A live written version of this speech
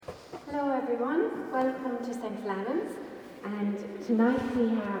everyone, welcome to St. Flannan's, and tonight we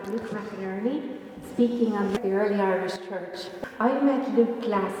have Luke McInerney speaking on the early Irish church. I met Luke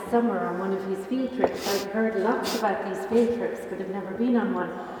last summer on one of his field trips. I've heard lots about these field trips but have never been on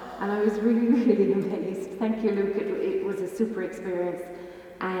one, and I was really amazed. Thank you, Luke. It was a super experience,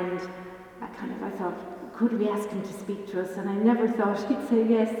 and I thought, could we ask him to speak to us? And I never thought he'd say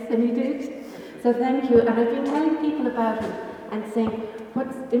yes, and he did. So thank you. And I've been telling people about him and saying what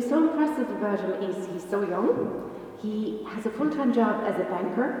is so impressive about him is he's so young. He has a full-time job as a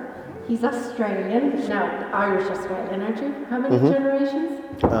banker. He's Australian, now Irish Australian, aren't you? How many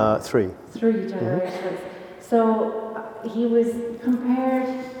generations? Three. Three generations. So he was compared,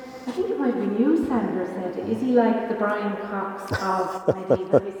 I think it might have been you, Sandra, said, is he like the Brian Cox of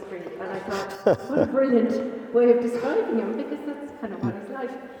medieval history? And I thought, what a brilliant way of describing him, because that's kind of what he's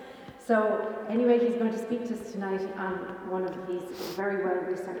like. So anyway, he's going to speak to us tonight on one of these very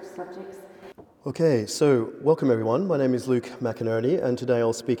well-researched subjects. Okay, so welcome everyone. My name is Luke McInerney, and today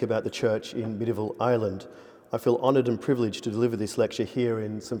I'll speak about the church in medieval Ireland. I feel honoured and privileged to deliver this lecture here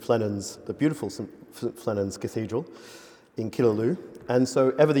in St. Flannan's, the beautiful St. Flannan's Cathedral in Killaloe. And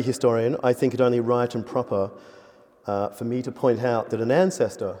so, ever the historian, I think it only right and proper for me to point out that an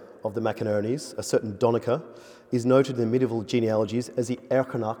ancestor of the McInerneys, a certain Donica, is noted in the medieval genealogies as the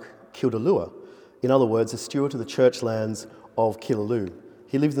Earconach Killaloe, in other words, a steward of the church lands of Killaloe.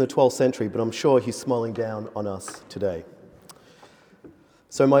 He lived in the 12th century, but I'm sure he's smiling down on us today.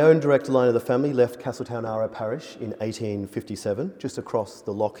 So my own direct line of the family left Castletownara parish in 1857, just across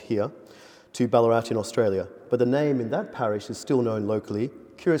the loch here, to Ballarat in Australia. But the name in that parish is still known locally,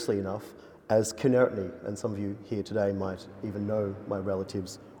 curiously enough, as McInerney, and some of you here today might even know my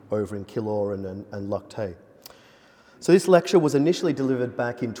relatives over in Killaloe and Loch Tay. So this lecture was initially delivered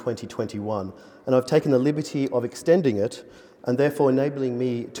back in 2021, and I've taken the liberty of extending it and therefore enabling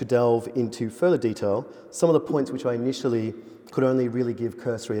me to delve into further detail some of the points which I initially could only really give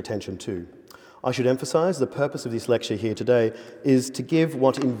cursory attention to. I should emphasise the purpose of this lecture here today is to give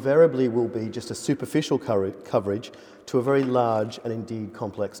what invariably will be just a superficial coverage to a very large and indeed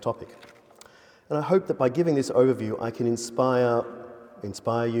complex topic. And I hope that by giving this overview I can inspire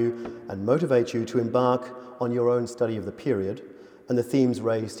you and motivate you to embark on your own study of the period and the themes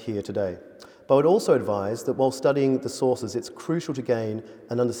raised here today. But I would also advise that while studying the sources, it's crucial to gain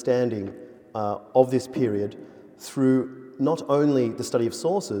an understanding of this period through not only the study of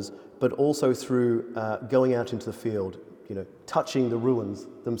sources, but also through going out into the field, touching the ruins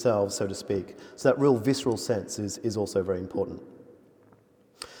themselves, so to speak. So that real visceral sense is also very important.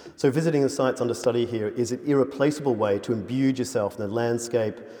 So visiting the sites under study here is an irreplaceable way to imbue yourself in the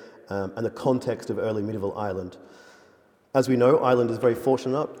landscape and the context of early medieval Ireland. As we know, Ireland is very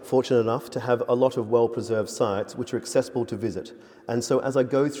fortunate enough to have a lot of well-preserved sites which are accessible to visit. And so as I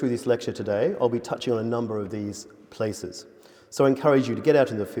go through this lecture today, I'll be touching on a number of these places. So I encourage you to get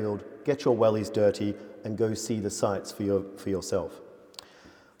out in the field, get your wellies dirty, and go see the sites for yourself.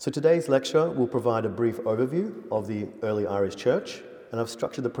 So today's lecture will provide a brief overview of the early Irish church, and I've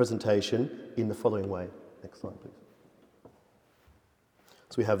structured the presentation in the following way. Next slide, please.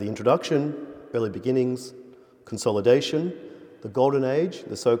 So we have the introduction, early beginnings, consolidation, the Golden Age,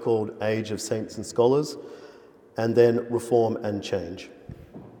 the so-called Age of Saints and Scholars, and then Reform and Change.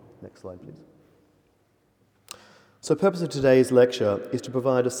 Next slide, please. So the purpose of today's lecture is to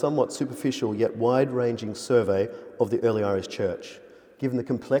provide a somewhat superficial yet wide-ranging survey of the early Irish Church. Given the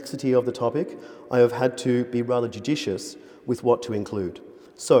complexity of the topic, I have had to be rather judicious with what to include.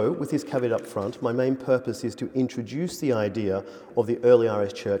 So, with this caveat up front, my main purpose is to introduce the idea of the early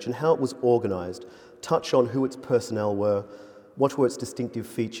Irish Church and how it was organised, touch on who its personnel were, what were its distinctive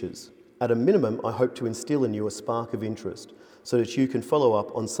features. At a minimum, I hope to instil in you a spark of interest so that you can follow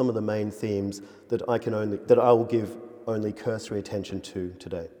up on some of the main themes that I will give only cursory attention to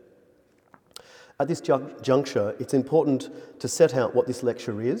today. At this juncture, it's important to set out what this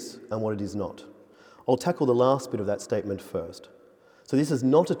lecture is and what it is not. I'll tackle the last bit of that statement first. So this is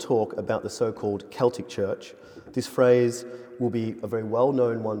not a talk about the so-called Celtic Church. This phrase will be a very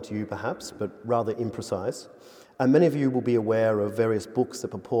well-known one to you perhaps, but rather imprecise. And many of you will be aware of various books that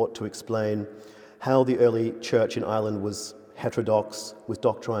purport to explain how the early church in Ireland was heterodox, with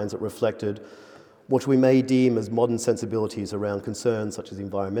doctrines that reflected what we may deem as modern sensibilities around concerns such as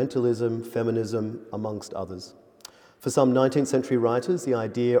environmentalism, feminism, amongst others. For some 19th century writers, the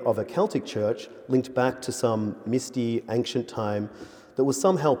idea of a Celtic church linked back to some misty, ancient time that was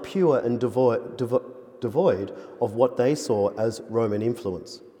somehow pure and devoid of what they saw as Roman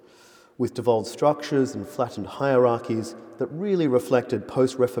influence. with devolved structures and flattened hierarchies that really reflected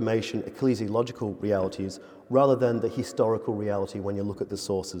post-Reformation ecclesiological realities rather than the historical reality when you look at the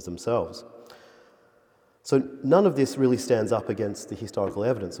sources themselves. So none of this really stands up against the historical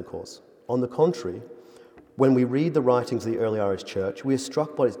evidence, of course. On the contrary, when we read the writings of the early Irish Church, we are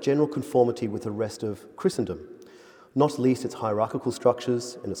struck by its general conformity with the rest of Christendom, not least its hierarchical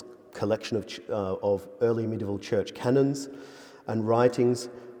structures and its collection of early medieval church canons and writings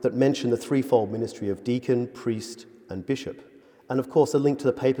that mention the threefold ministry of deacon, priest, and bishop. And of course, a link to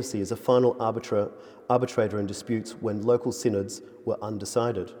the papacy as a final arbitrator in disputes when local synods were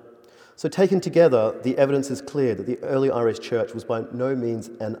undecided. So taken together, the evidence is clear that the early Irish Church was by no means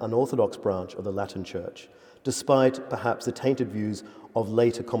an unorthodox branch of the Latin Church, despite perhaps the tainted views of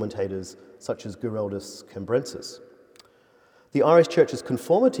later commentators such as Giraldus Cambrensis. The Irish Church's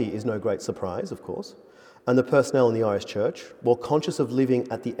conformity is no great surprise, of course, and the personnel in the Irish Church, while conscious of living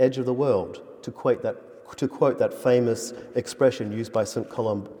at the edge of the world, to quote that famous expression used by St.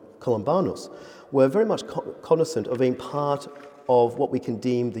 Columbanus, were very much cognizant of being part of what we can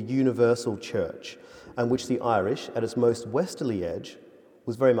deem the universal church, and which the Irish, at its most westerly edge,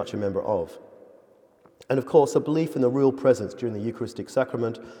 was very much a member of. And of course, a belief in the real presence during the Eucharistic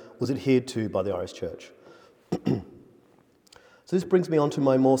sacrament was adhered to by the Irish Church. So this brings me on to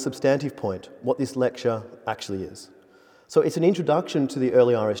my more substantive point, what this lecture actually is. So it's an introduction to the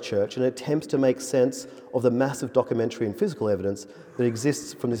early Irish Church and attempts to make sense of the massive documentary and physical evidence that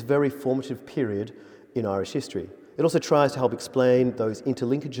exists from this very formative period in Irish history. It also tries to help explain those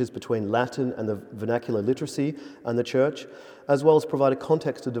interlinkages between Latin and the vernacular literacy and the Church, as well as provide a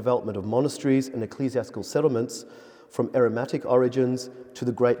context to development of monasteries and ecclesiastical settlements from eremitic origins to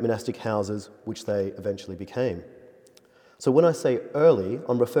the great monastic houses which they eventually became. So when I say early,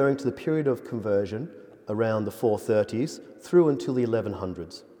 I'm referring to the period of conversion around the 430s through until the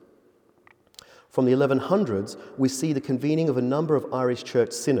 1100s. From the 1100s, we see the convening of a number of Irish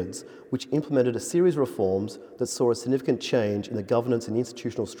church synods, which implemented a series of reforms that saw a significant change in the governance and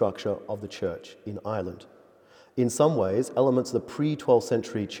institutional structure of the church in Ireland. In some ways, elements of the pre-12th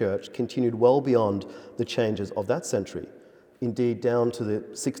century church continued well beyond the changes of that century, indeed down to the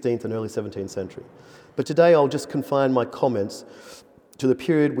 16th and early 17th century. But today I'll just confine my comments to the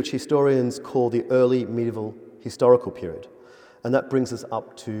period which historians call the early medieval historical period, and that brings us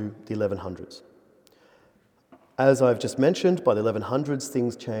up to the 1100s. As I've just mentioned, by the 1100s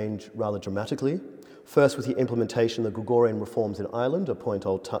things change rather dramatically. First with the implementation of the Gregorian reforms in Ireland, a point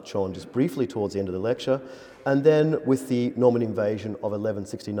I'll touch on just briefly towards the end of the lecture, and then with the Norman invasion of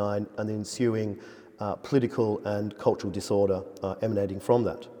 1169 and the ensuing political and cultural disorder emanating from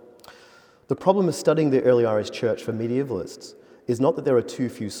that. The problem of studying the early Irish Church for medievalists is not that there are too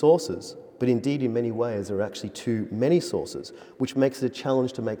few sources, but indeed in many ways there are actually too many sources, which makes it a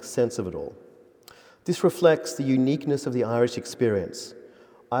challenge to make sense of it all. This reflects the uniqueness of the Irish experience.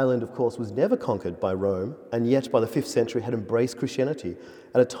 Ireland, of course, was never conquered by Rome, and yet by the 5th century had embraced Christianity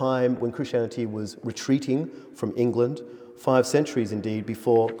at a time when Christianity was retreating from England, 5 centuries indeed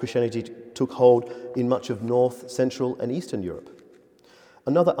before Christianity took hold in much of North, Central and Eastern Europe.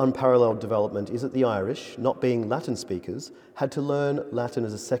 Another unparalleled development is that the Irish, not being Latin speakers, had to learn Latin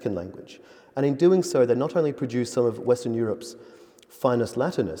as a second language. And in doing so, they not only produced some of Western Europe's finest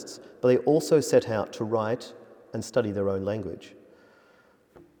Latinists, but they also set out to write and study their own language,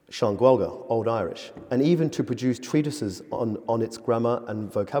 Sean Gaeilge, Old Irish, and even to produce treatises on its grammar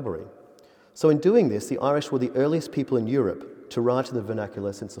and vocabulary. So in doing this, the Irish were the earliest people in Europe to write in the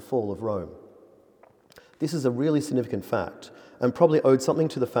vernacular since the fall of Rome. This is a really significant fact, and probably owed something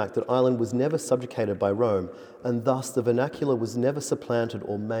to the fact that Ireland was never subjugated by Rome, and thus the vernacular was never supplanted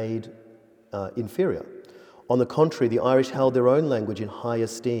or made inferior. On the contrary, the Irish held their own language in high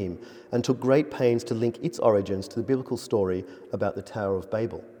esteem and took great pains to link its origins to the biblical story about the Tower of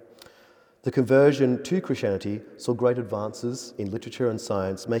Babel. The conversion to Christianity saw great advances in literature and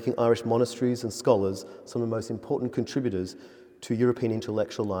science, making Irish monasteries and scholars some of the most important contributors to European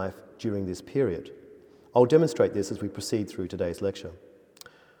intellectual life during this period. I'll demonstrate this as we proceed through today's lecture.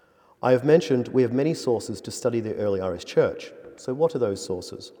 I have mentioned we have many sources to study the early Irish Church. So what are those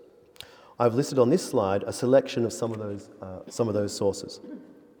sources? I've listed on this slide a selection of some of those sources.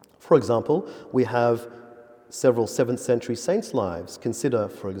 For example, we have several 7th century saints' lives. Consider,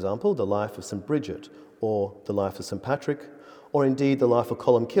 for example, the life of St. Bridget, or the life of St. Patrick, or indeed the life of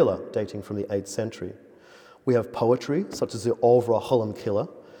Columcille, dating from the 8th century. We have poetry, such as the Ovra Columcille,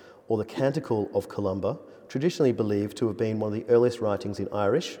 or the Canticle of Columba, traditionally believed to have been one of the earliest writings in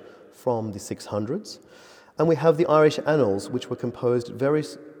Irish from the 600s. And we have the Irish Annals, which were composed at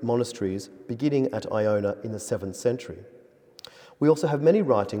various monasteries beginning at Iona in the 7th century. We also have many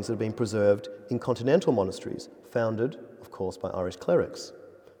writings that have been preserved in continental monasteries, founded, of course, by Irish clerics.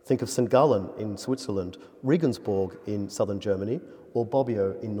 Think of St. Gallen in Switzerland, Regensburg in southern Germany, or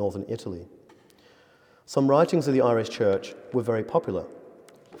Bobbio in northern Italy. Some writings of the Irish Church were very popular.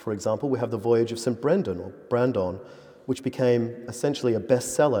 For example, we have the Voyage of St. Brendan, or Brandon, which became essentially a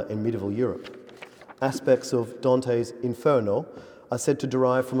bestseller in medieval Europe. Aspects of Dante's Inferno are said to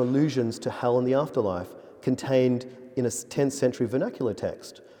derive from allusions to hell and the afterlife, contained in a 10th century vernacular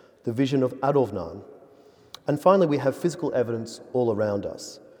text, the Vision of Adovnan. And finally, we have physical evidence all around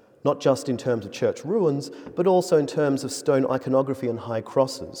us, not just in terms of church ruins, but also in terms of stone iconography and high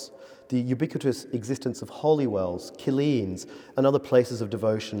crosses, the ubiquitous existence of holy wells, killeens, and other places of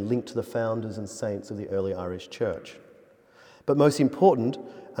devotion linked to the founders and saints of the early Irish Church. But most important,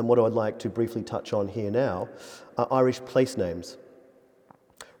 and what I would like to briefly touch on here now, are Irish place names.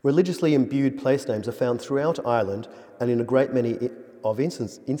 Religiously imbued place names are found throughout Ireland, and in a great many of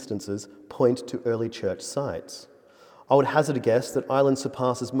instances point to early church sites. I would hazard a guess that Ireland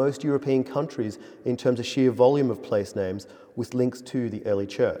surpasses most European countries in terms of sheer volume of place names with links to the early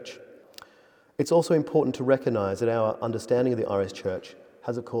church. It's also important to recognise that our understanding of the Irish Church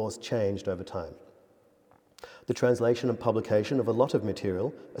has, of course, changed over time. The translation and publication of a lot of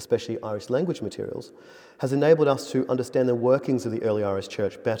material, especially Irish language materials, has enabled us to understand the workings of the early Irish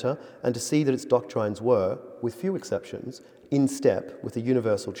Church better and to see that its doctrines were, with few exceptions, in step with the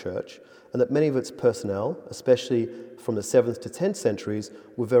universal church, and that many of its personnel, especially from the 7th to 10th centuries,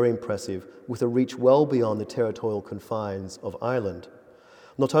 were very impressive, with a reach well beyond the territorial confines of Ireland.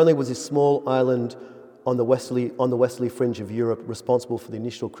 Not only was this small island on the westerly fringe of Europe responsible for the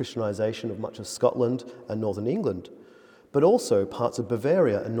initial Christianization of much of Scotland and northern England, but also parts of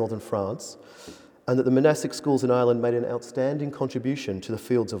Bavaria and northern France, and that the monastic schools in Ireland made an outstanding contribution to the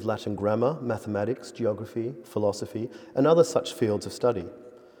fields of Latin grammar, mathematics, geography, philosophy, and other such fields of study.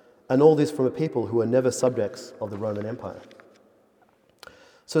 And all this from a people who were never subjects of the Roman Empire.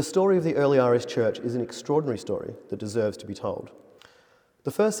 So the story of the early Irish Church is an extraordinary story that deserves to be told.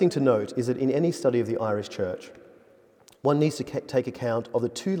 The first thing to note is that in any study of the Irish Church, one needs to take account of the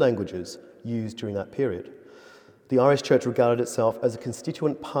two languages used during that period. The Irish Church regarded itself as a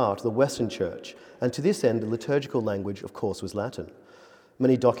constituent part of the Western Church, and to this end, the liturgical language, of course, was Latin.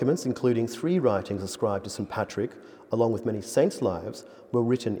 Many documents, including 3 writings ascribed to St. Patrick, along with many saints' lives, were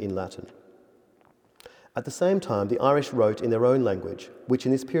written in Latin. At the same time, the Irish wrote in their own language, which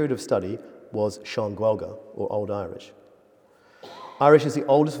in this period of study was Sean Gaeilge, or Old Irish. Irish is the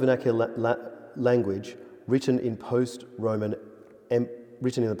oldest vernacular language written in the post-Roman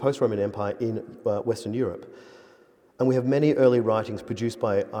Empire in Western Europe. And we have many early writings produced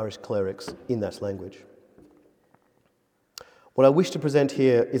by Irish clerics in that language. What I wish to present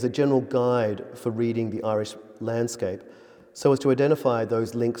here is a general guide for reading the Irish landscape so as to identify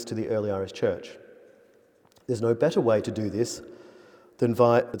those links to the early Irish Church. There's no better way to do this than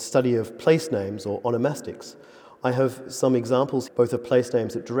via the study of place names or onomastics. I have some examples both of place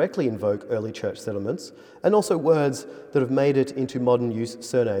names that directly invoke early church settlements and also words that have made it into modern use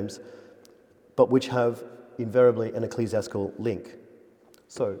surnames, but which have invariably an ecclesiastical link.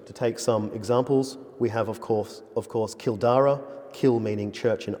 So, to take some examples, we have, of course, Kildara, Kill meaning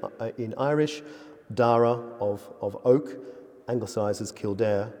church in Irish, Dara of oak, anglicised as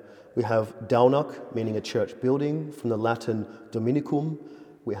Kildare. We have Downach, meaning a church building, from the Latin Dominicum.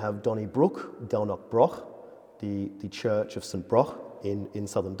 We have Donnybrook, Downach Broch, the church of St. Broch in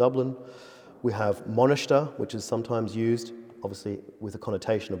southern Dublin. We have Monaster, which is sometimes used, obviously with a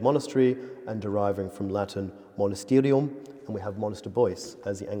connotation of monastery and deriving from Latin monasterium, and we have Monaster Bois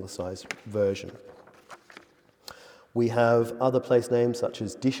as the anglicised version. We have other place names such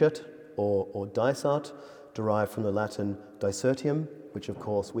as Dishart or Dysart, derived from the Latin Disertium, which of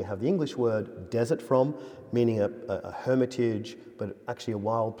course we have the English word desert from, meaning a hermitage, but actually a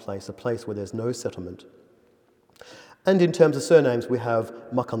wild place, a place where there's no settlement. And in terms of surnames, we have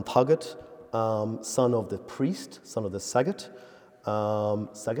Macanthagat, son of the priest, son of the Sagat,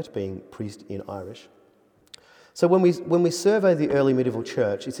 Sagat being priest in Irish. So when we survey the early medieval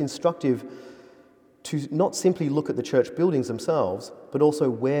church, it's instructive to not simply look at the church buildings themselves, but also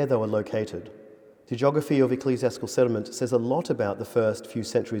where they were located. The geography of ecclesiastical settlement says a lot about the first few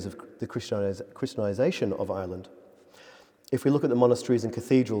centuries of the Christianization of Ireland. If we look at the monasteries and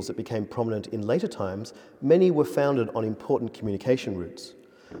cathedrals that became prominent in later times, many were founded on important communication routes.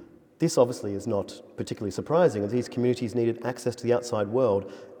 This obviously is not particularly surprising, as these communities needed access to the outside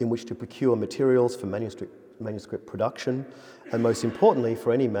world in which to procure materials for manuscript production, and most importantly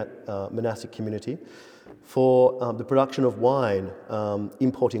for any monastic community, for the production of wine,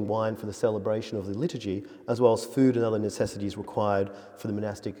 importing wine for the celebration of the liturgy, as well as food and other necessities required for the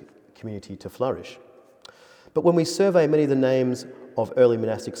monastic community to flourish. But when we survey many of the names of early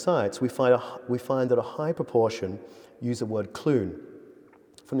monastic sites, we find that a high proportion use the word clún,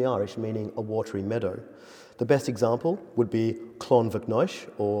 from the Irish meaning a watery meadow. The best example would be Clonmacnois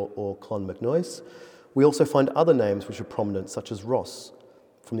or Clonmacnois. We also find other names which are prominent, such as Ross,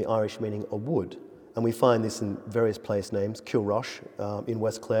 from the Irish meaning a wood. And we find this in various place names. Kilrosh in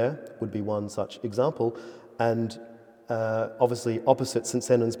West Clare would be one such example, and obviously opposite St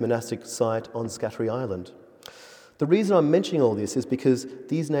Sennan's monastic site on Scattery Island. The reason I'm mentioning all this is because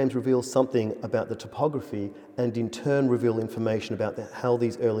these names reveal something about the topography and in turn reveal information about how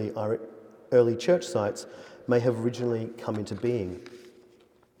these early church sites may have originally come into being.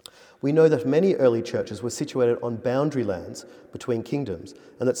 We know that many early churches were situated on boundary lands between kingdoms,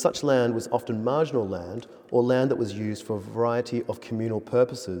 and that such land was often marginal land or land that was used for a variety of communal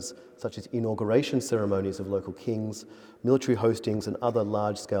purposes, such as inauguration ceremonies of local kings, military hostings, and other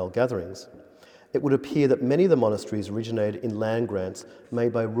large-scale gatherings. It would appear that many of the monasteries originated in land grants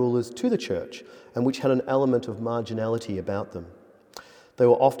made by rulers to the church, and which had an element of marginality about them. They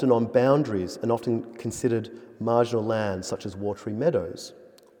were often on boundaries and often considered marginal lands, such as watery meadows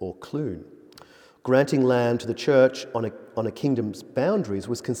or clún. Granting land to the church on a kingdom's boundaries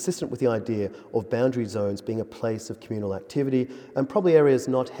was consistent with the idea of boundary zones being a place of communal activity and probably areas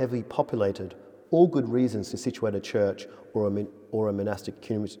not heavily populated, all good reasons to situate a church or a monastic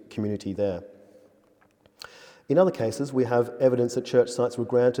community there. In other cases, we have evidence that church sites were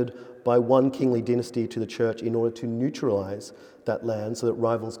granted by one kingly dynasty to the church in order to neutralise that land so that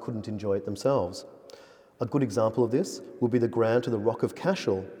rivals couldn't enjoy it themselves. A good example of this would be the grant of the Rock of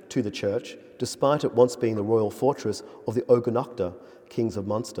Cashel to the church, despite it once being the royal fortress of the Ogonocta, kings of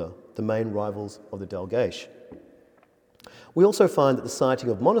Munster, the main rivals of the Dalgaish. We also find that the siting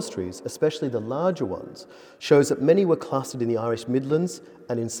of monasteries, especially the larger ones, shows that many were clustered in the Irish Midlands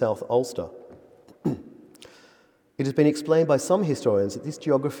and in South Ulster. It has been explained by some historians that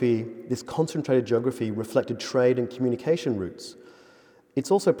this concentrated geography reflected trade and communication routes. It's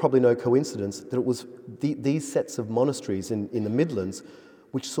also probably no coincidence that it was these sets of monasteries in the Midlands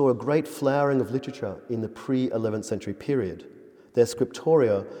which saw a great flowering of literature in the pre-11th century period. Their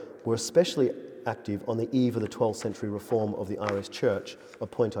scriptoria were especially active on the eve of the 12th century reform of the Irish Church, a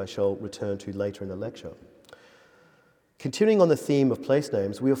point I shall return to later in the lecture. Continuing on the theme of place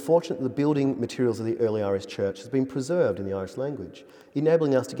names, we are fortunate that the building materials of the early Irish Church has been preserved in the Irish language,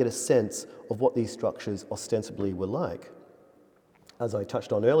 enabling us to get a sense of what these structures ostensibly were like. As I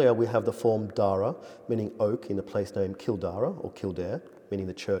touched on earlier, we have the form Dara, meaning oak, in the place name Kildara or Kildare, meaning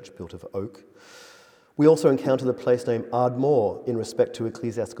the church built of oak. We also encounter the place name Ardmore in respect to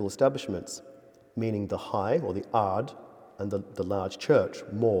ecclesiastical establishments, meaning the high, or the Ard, and the large church,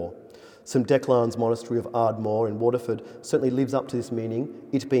 Moor. St Declan's monastery of Ardmore in Waterford certainly lives up to this meaning,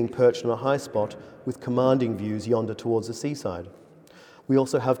 it being perched on a high spot with commanding views yonder towards the seaside. We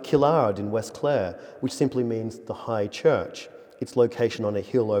also have Killaloe in West Clare, which simply means the high church. Its location on a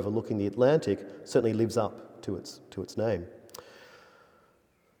hill overlooking the Atlantic certainly lives up to its name.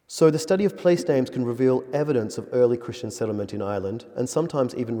 So the study of place names can reveal evidence of early Christian settlement in Ireland and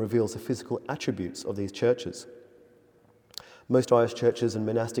sometimes even reveals the physical attributes of these churches. Most Irish churches and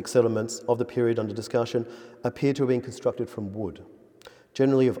monastic settlements of the period under discussion appear to have been constructed from wood,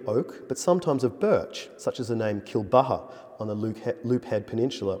 generally of oak, but sometimes of birch, such as the name Kilbaha on the Loophead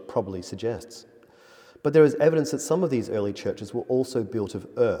Peninsula probably suggests. But there is evidence that some of these early churches were also built of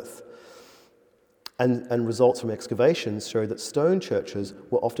earth, and results from excavations show that stone churches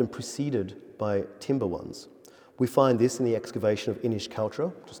were often preceded by timber ones. We find this in the excavation of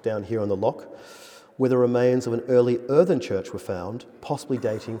Inishcaltra, just down here on the loch, where the remains of an early earthen church were found, possibly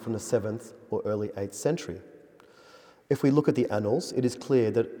dating from the 7th or early 8th century. If we look at the annals, it is clear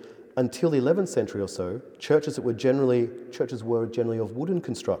that until the 11th century or so, churches were generally of wooden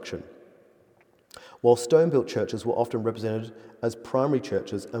construction, while stone-built churches were often represented as primary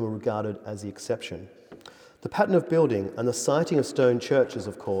churches and were regarded as the exception. The pattern of building and the siting of stone churches,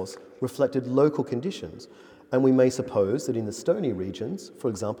 of course, reflected local conditions, and we may suppose that in the stony regions, for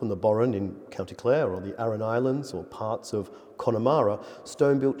example in the Burren in County Clare or the Aran Islands or parts of Connemara,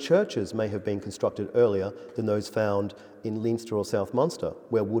 stone-built churches may have been constructed earlier than those found in Leinster or South Munster,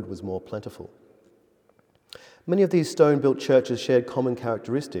 where wood was more plentiful. Many of these stone-built churches shared common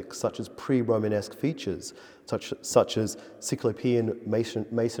characteristics, such as pre-Romanesque features, such as Cyclopean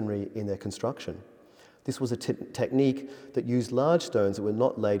masonry in their construction. This was a technique that used large stones that were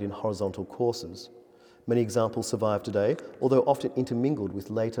not laid in horizontal courses. Many examples survive today, although often intermingled with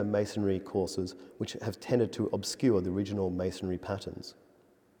later masonry courses which have tended to obscure the original masonry patterns.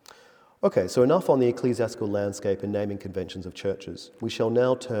 Okay, so enough on the ecclesiastical landscape and naming conventions of churches. We shall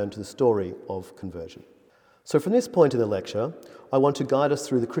now turn to the story of conversion. So from this point in the lecture, I want to guide us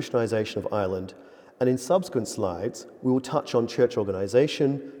through the Christianisation of Ireland, and in subsequent slides, we will touch on church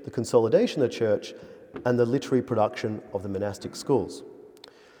organisation, the consolidation of the church, and the literary production of the monastic schools.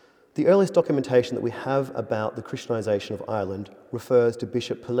 The earliest documentation that we have about the Christianisation of Ireland refers to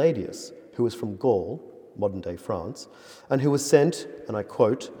Bishop Palladius, who was from Gaul, modern-day France, and who was sent, and I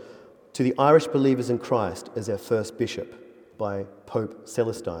quote, to the Irish believers in Christ as their first bishop by Pope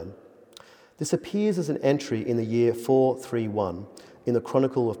Celestine. This appears as an entry in the year 431 in the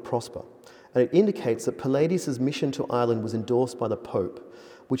Chronicle of Prosper, and it indicates that Palladius' mission to Ireland was endorsed by the Pope,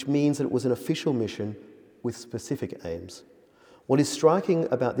 which means that it was an official mission with specific aims. What is striking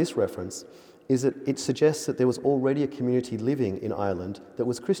about this reference is that it suggests that there was already a community living in Ireland that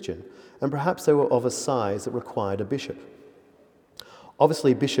was Christian, and perhaps they were of a size that required a bishop.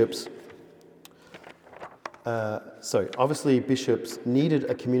 Obviously, bishops needed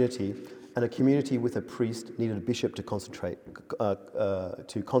a community, and a community with a priest needed a bishop to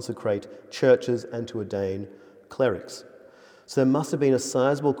consecrate churches and to ordain clerics. So there must have been a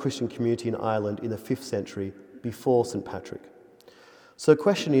sizable Christian community in Ireland in the 5th century before St. Patrick. So the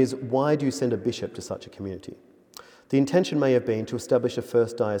question is, why do you send a bishop to such a community? The intention may have been to establish a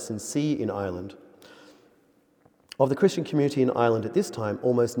first diocesan see in Ireland. Of the Christian community in Ireland at this time,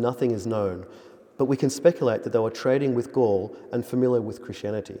 almost nothing is known, but we can speculate that they were trading with Gaul and familiar with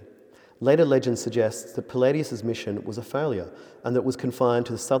Christianity. Later legend suggests that Palladius' mission was a failure and that it was confined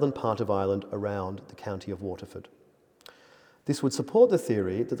to the southern part of Ireland around the county of Waterford. This would support the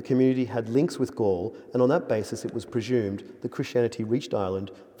theory that the community had links with Gaul, and on that basis it was presumed that Christianity reached Ireland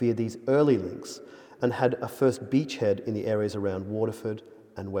via these early links and had a first beachhead in the areas around Waterford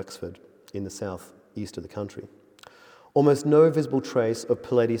and Wexford in the south-east of the country. Almost no visible trace of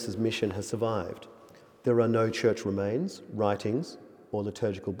Palladius' mission has survived. There are no church remains, writings, or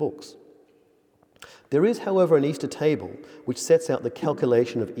liturgical books. There is, however, an Easter table which sets out the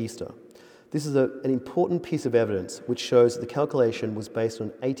calculation of Easter. This is an important piece of evidence which shows that the calculation was based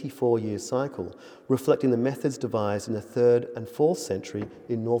on an 84-year cycle, reflecting the methods devised in the 3rd and 4th century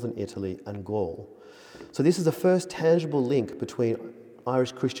in northern Italy and Gaul. So this is the first tangible link between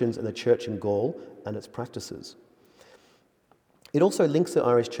Irish Christians and the church in Gaul and its practices. It also links the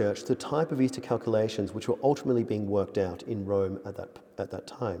Irish church to the type of Easter calculations which were ultimately being worked out in Rome at that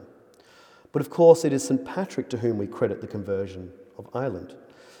time. But of course, it is St. Patrick to whom we credit the conversion of Ireland.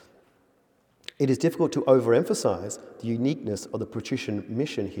 It is difficult to overemphasize the uniqueness of the patrician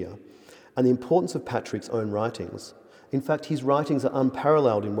mission here and the importance of Patrick's own writings. In fact, his writings are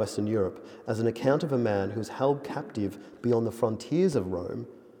unparalleled in Western Europe as an account of a man who was held captive beyond the frontiers of Rome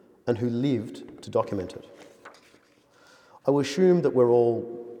and who lived to document it. I will assume that we're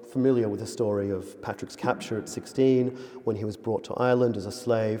all familiar with the story of Patrick's capture at 16 when he was brought to Ireland as a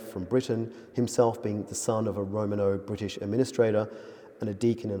slave from Britain, himself being the son of a Romano-British administrator and a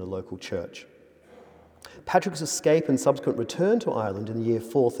deacon in a local church. Patrick's escape and subsequent return to Ireland in the year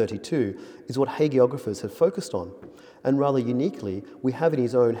 432 is what hagiographers have focused on, and rather uniquely, we have in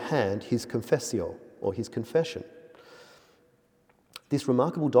his own hand his confessio, or his confession. This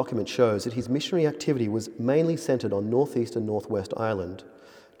remarkable document shows that his missionary activity was mainly centred on northeast and northwest Ireland.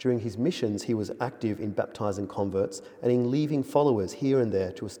 During his missions, he was active in baptising converts and in leaving followers here and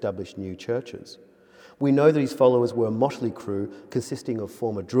there to establish new churches. We know that his followers were a motley crew consisting of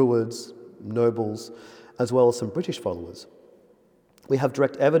former Druids, nobles, as well as some British followers. We have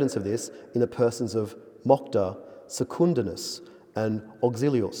direct evidence of this in the persons of Mocta, Secundinus, and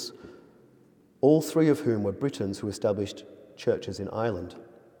Auxilius, all three of whom were Britons who established churches in Ireland.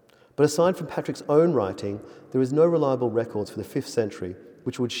 But aside from Patrick's own writing, there is no reliable records for the 5th century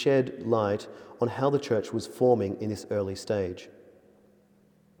which would shed light on how the church was forming in this early stage.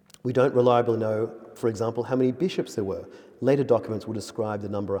 We don't reliably know, for example, how many bishops there were. Later documents will describe the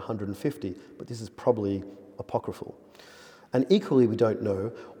number 150, but this is probably apocryphal. And equally, we don't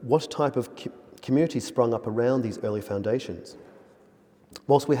know what type of community sprung up around these early foundations.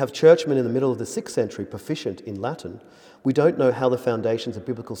 Whilst we have churchmen in the middle of the 6th century proficient in Latin, we don't know how the foundations of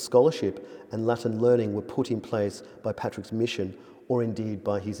biblical scholarship and Latin learning were put in place by Patrick's mission or indeed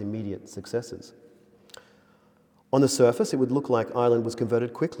by his immediate successors. On the surface, it would look like Ireland was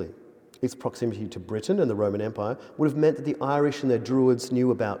converted quickly. Its proximity to Britain and the Roman Empire would have meant that the Irish and their Druids knew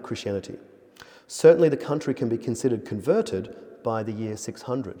about Christianity. Certainly the country can be considered converted by the year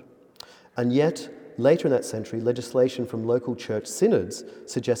 600. And yet, later in that century, legislation from local church synods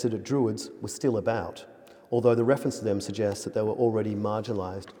suggested that Druids were still about. although the reference to them suggests that they were already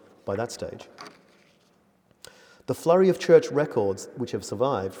marginalised by that stage. The flurry of church records which have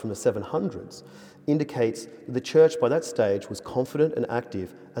survived from the 700s indicates that the church by that stage was confident and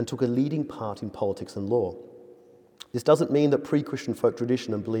active and took a leading part in politics and law. This doesn't mean that pre-Christian folk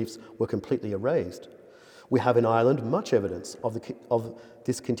tradition and beliefs were completely erased. We have in Ireland much evidence of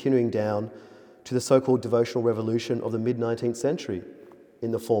this continuing down to the so-called devotional revolution of the mid-19th century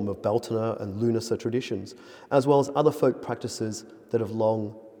in the form of Ballina and Lunasa traditions, as well as other folk practices that have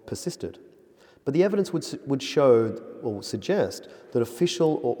long persisted. But the evidence would show or suggest that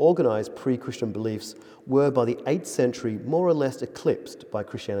official or organised pre-Christian beliefs were by the 8th century more or less eclipsed by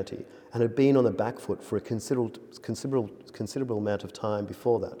Christianity and had been on the back foot for a considerable amount of time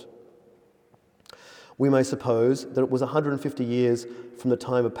before that. We may suppose that it was 150 years from the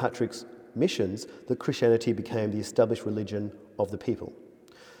time of Patrick's missions that Christianity became the established religion of the people.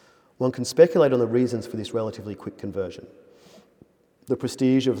 One can speculate on the reasons for this relatively quick conversion. The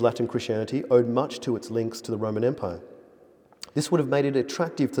prestige of Latin Christianity owed much to its links to the Roman Empire. This would have made it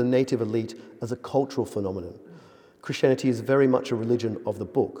attractive to the native elite as a cultural phenomenon. Christianity is very much a religion of the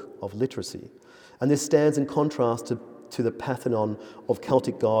book, of literacy, and this stands in contrast to the pantheon of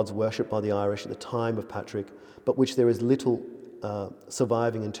Celtic gods worshipped by the Irish at the time of Patrick, but which there is little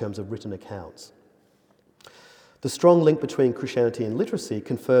surviving in terms of written accounts. The strong link between Christianity and literacy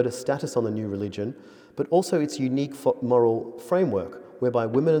conferred a status on the new religion, but also its unique moral framework, whereby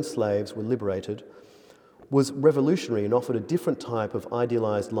women and slaves were liberated, was revolutionary and offered a different type of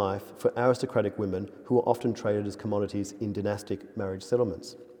idealised life for aristocratic women who were often traded as commodities in dynastic marriage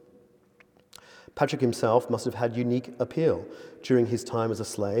settlements. Patrick himself must have had unique appeal. During his time as a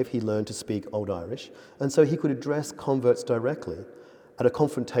slave, he learned to speak Old Irish, and so he could address converts directly. At a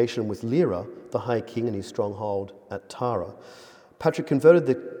confrontation with Lyra, the High King in his stronghold at Tara, Patrick converted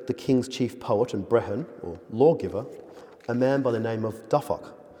the king's chief poet and brehon, or lawgiver, a man by the name of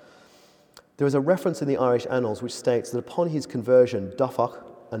Dufach. There is a reference in the Irish annals which states that upon his conversion, Dufach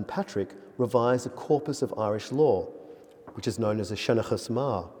and Patrick revised a corpus of Irish law, which is known as a Shenachas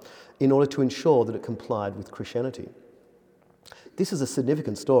Ma, in order to ensure that it complied with Christianity. This is a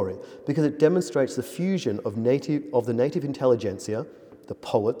significant story because it demonstrates the fusion of the native intelligentsia, the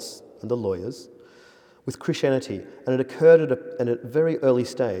poets and the lawyers, with Christianity, and it occurred at a very early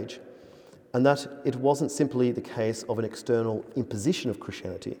stage, and that it wasn't simply the case of an external imposition of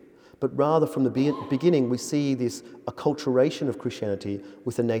Christianity, but rather from the beginning we see this acculturation of Christianity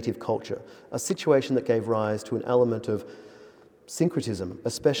with the native culture, a situation that gave rise to an element of syncretism,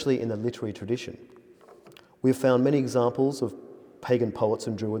 especially in the literary tradition. We have found many examples of pagan poets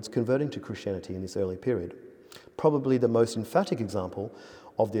and druids converting to Christianity in this early period. Probably the most emphatic example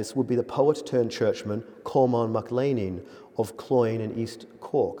of this would be the poet-turned-churchman Cormac MacLeanine of Cloyne in East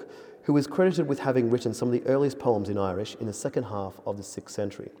Cork, who is credited with having written some of the earliest poems in Irish in the second half of the 6th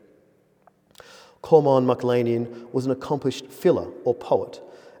century. Cormac MacLeanine was an accomplished filler or poet,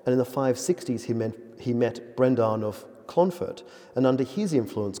 and in the 560s he met Brendan of Clonfert, and under his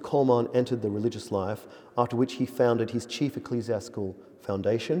influence Cormac entered the religious life, after which he founded his chief ecclesiastical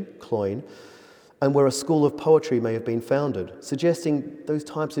foundation, Cloyne, and where a school of poetry may have been founded, suggesting those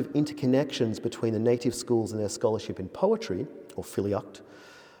types of interconnections between the native schools and their scholarship in poetry, or filioct,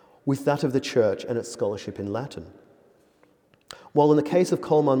 with that of the church and its scholarship in Latin. While in the case of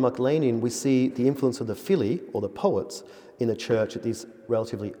Cormac MacLeanine we see the influence of the fili, or the poets, in the church at this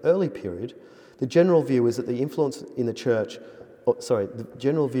relatively early period, the general view is that the influence in the church, the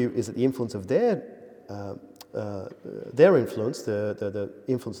general view is that the influence of their influence, the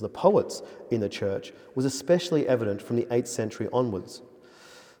influence of the poets in the church, was especially evident from the 8th century onwards.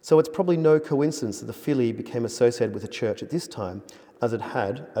 So it's probably no coincidence that the fili became associated with the church at this time, as it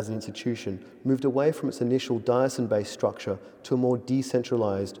had, as an institution, moved away from its initial diocese-based structure to a more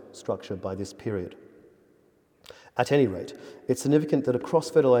decentralised structure by this period. At any rate, it's significant that a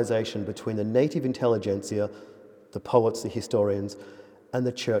cross-fertilisation between the native intelligentsia, the poets, the historians, and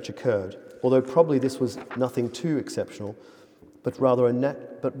the church occurred, although probably this was nothing too exceptional, but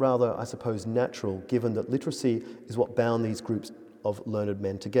rather, I suppose, natural, given that literacy is what bound these groups of learned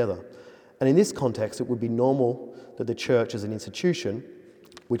men together. And in this context, it would be normal that the church as an institution,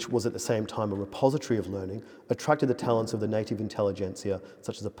 which was at the same time a repository of learning, attracted the talents of the native intelligentsia,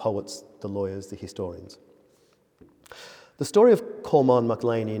 such as the poets, the lawyers, the historians. The story of Cormac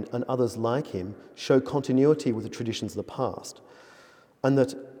MacLeanine and others like him show continuity with the traditions of the past, and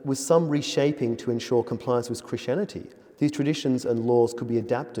that with some reshaping to ensure compliance with Christianity, these traditions and laws could be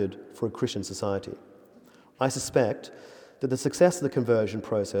adapted for a Christian society. I suspect that the success of the conversion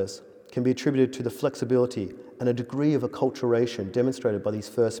process can be attributed to the flexibility and a degree of acculturation demonstrated by these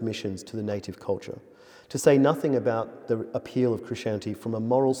first missions to the native culture. to say nothing about the appeal of Christianity from a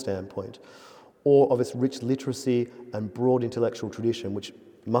moral standpoint, or of its rich literacy and broad intellectual tradition, which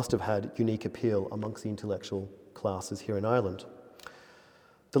must have had unique appeal amongst the intellectual classes here in Ireland.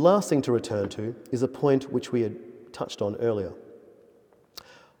 The last thing to return to is a point which we had touched on earlier.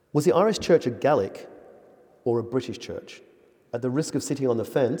 Was the Irish Church a Gaelic or a British church? At the risk of sitting on the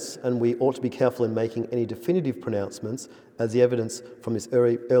fence, and we ought to be careful in making any definitive pronouncements, as the evidence from this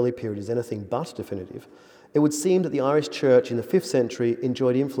early period is anything but definitive, it would seem that the Irish Church in the 5th century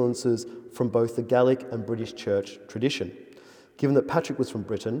enjoyed influences from both the Gaelic and British church tradition. Given that Patrick was from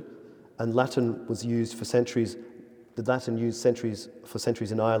Britain and Latin was used for centuries, the Latin used for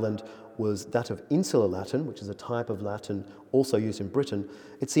centuries in Ireland was that of Insular Latin, which is a type of Latin also used in Britain,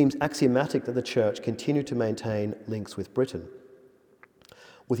 it seems axiomatic that the Church continued to maintain links with Britain.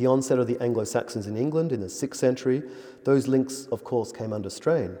 With the onset of the Anglo-Saxons in England in the 6th century, those links, of course, came under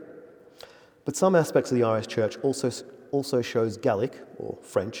strain. But some aspects of the Irish Church also shows Gaelic, or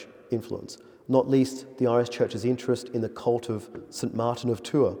French, influence, not least the Irish Church's interest in the cult of St. Martin of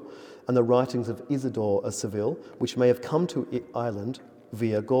Tours and the writings of Isidore of Seville, which may have come to Ireland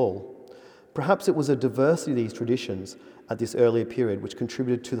via Gaul. Perhaps it was a diversity of these traditions at this earlier period which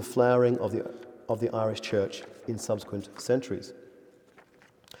contributed to the flowering of the Irish Church in subsequent centuries.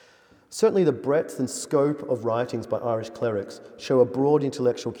 Certainly the breadth and scope of writings by Irish clerics show a broad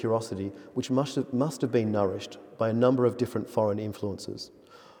intellectual curiosity which must have been nourished by a number of different foreign influences.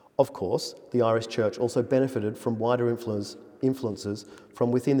 Of course, the Irish Church also benefited from wider influences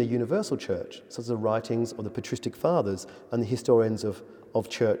from within the universal church, such as the writings of the patristic fathers and the historians of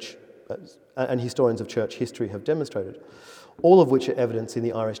church history have demonstrated, all of which are evidenced in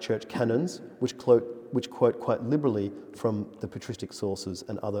the Irish Church canons, which quote quite liberally from the patristic sources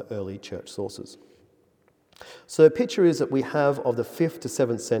and other early church sources. So the picture is that we have of the 5th to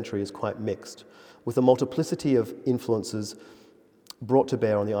 7th century is quite mixed, with a multiplicity of influences brought to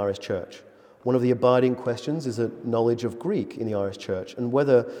bear on the Irish Church. One of the abiding questions is a knowledge of Greek in the Irish Church, and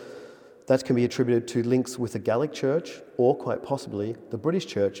whether that can be attributed to links with the Gaelic Church, or quite possibly the British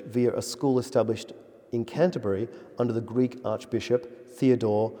Church via a school established in Canterbury under the Greek Archbishop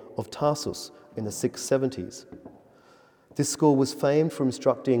Theodore of Tarsus in the 670s. This school was famed for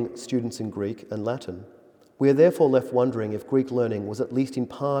instructing students in Greek and Latin. We are therefore left wondering if Greek learning was at least in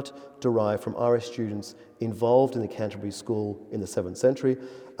part derived from Irish students involved in the Canterbury School in the 7th century,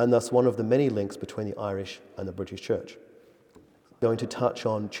 and thus one of the many links between the Irish and the British Church. I'm going to touch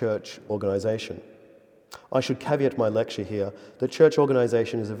on church organisation. I should caveat my lecture here that church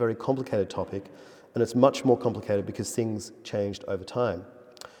organisation is a very complicated topic, and it's much more complicated because things changed over time.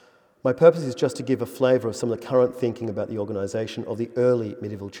 My purpose is just to give a flavour of some of the current thinking about the organisation of the early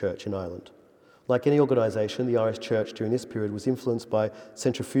medieval church in Ireland. Like any organisation, the Irish Church during this period was influenced by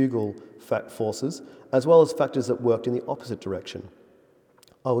centrifugal forces, as well as factors that worked in the opposite direction.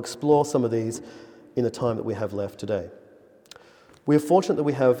 I'll explore some of these in the time that we have left today. We are fortunate that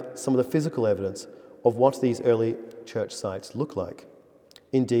we have some of the physical evidence of what these early church sites look like.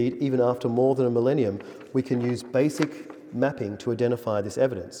 Indeed, even after more than a millennium, we can use basic mapping to identify this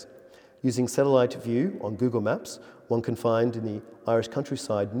evidence. Using satellite view on Google Maps, one can find in the Irish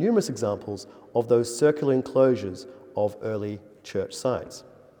countryside numerous examples of those circular enclosures of early church sites.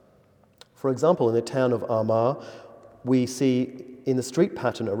 For example, in the town of Armagh, we see in the street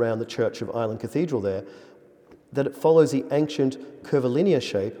pattern around the Church of Ireland Cathedral there that it follows the ancient curvilinear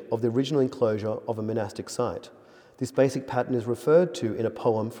shape of the original enclosure of a monastic site. This basic pattern is referred to in a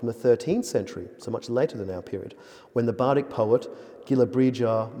poem from the 13th century, so much later than our period, when the bardic poet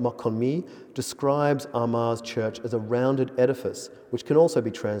Gilabridja Moconmi describes Armagh's church as a rounded edifice, which can also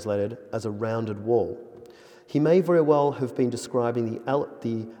be translated as a rounded wall. He may very well have been describing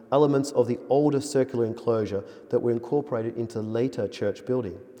the elements of the older circular enclosure that were incorporated into the later church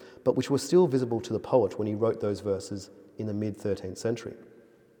building, but which were still visible to the poet when he wrote those verses in the mid-13th century.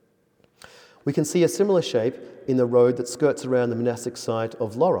 We can see a similar shape in the road that skirts around the monastic site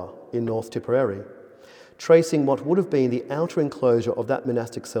of Lora in North Tipperary, tracing what would have been the outer enclosure of that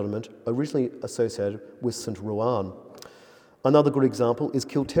monastic settlement originally associated with St. Ruan. Another good example is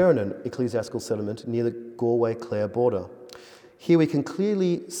Kilternan ecclesiastical settlement near the Galway-Clare border. Here we can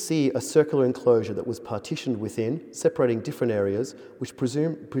clearly see a circular enclosure that was partitioned within, separating different areas, which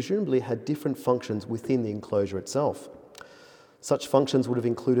presumably had different functions within the enclosure itself. Such functions would have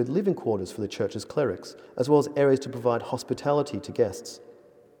included living quarters for the church's clerics, as well as areas to provide hospitality to guests.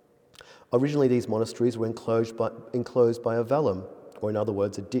 Originally, these monasteries were enclosed by a vallum, or in other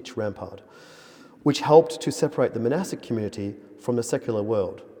words, a ditch rampart, which helped to separate the monastic community from the secular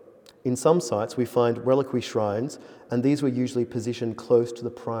world. In some sites, we find reliquary shrines, and these were usually positioned close to the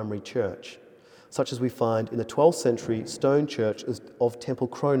primary church. such as we find in the 12th century stone church of Temple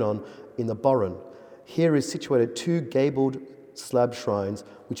Cronon in the Burren. Here is situated two gabled slab shrines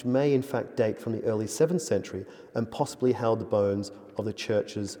which may in fact date from the early 7th century and possibly held the bones of the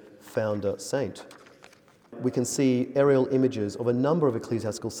church's founder saint. We can see aerial images of a number of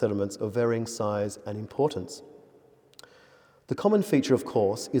ecclesiastical settlements of varying size and importance. The common feature, of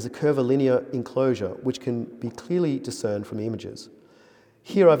course, is a curvilinear enclosure which can be clearly discerned from the images.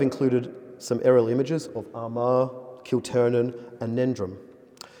 Here I've included some aerial images of Armagh, Kilternan and Nendrum.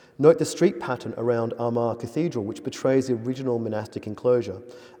 Note the street pattern around Armagh Cathedral, which betrays the original monastic enclosure,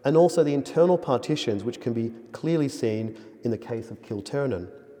 and also the internal partitions which can be clearly seen in the case of Kilternan.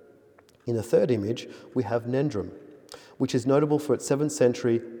 In the third image, we have Nendrum, which is notable for its 7th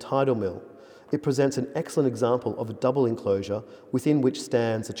century tidal mill. It presents an excellent example of a double enclosure within which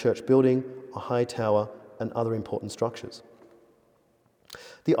stands a church building, a high tower, and other important structures.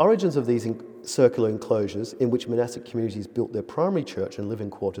 The origins of these circular enclosures in which monastic communities built their primary church and living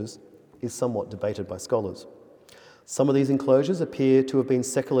quarters is somewhat debated by scholars. Some of these enclosures appear to have been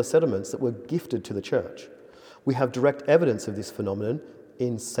secular settlements that were gifted to the church. We have direct evidence of this phenomenon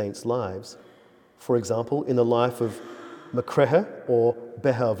in saints' lives. For example, in the life of Macreha or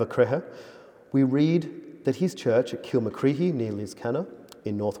Beha Vacreha, we read that his church at Kilmacrehy near Liscannor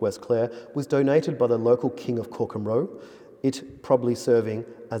in northwest Clare was donated by the local king of Corcomroe, it probably serving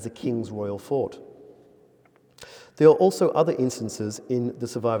as the king's royal fort. There are also other instances in the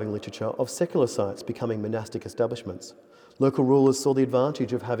surviving literature of secular sites becoming monastic establishments. Local rulers saw the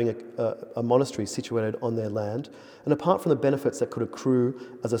advantage of having a monastery situated on their land, and apart from the benefits that could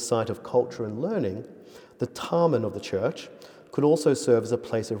accrue as a site of culture and learning, the tarman of the church could also serve as a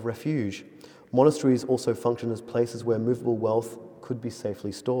place of refuge. Monasteries also function as places where movable wealth could be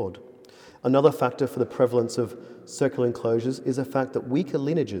safely stored. Another factor for the prevalence of circular enclosures is the fact that weaker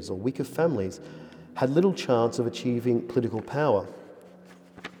lineages or weaker families had little chance of achieving political power.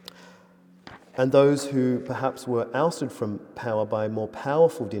 And those who perhaps were ousted from power by more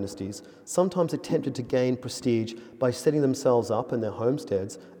powerful dynasties sometimes attempted to gain prestige by setting themselves up in their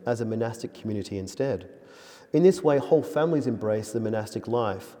homesteads as a monastic community instead. In this way, whole families embraced the monastic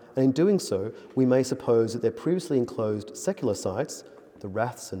life, and in doing so, we may suppose that their previously enclosed secular sites, the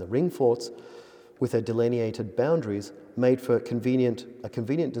raths and the ring forts, with their delineated boundaries, made for a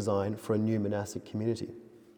convenient design for a new monastic community.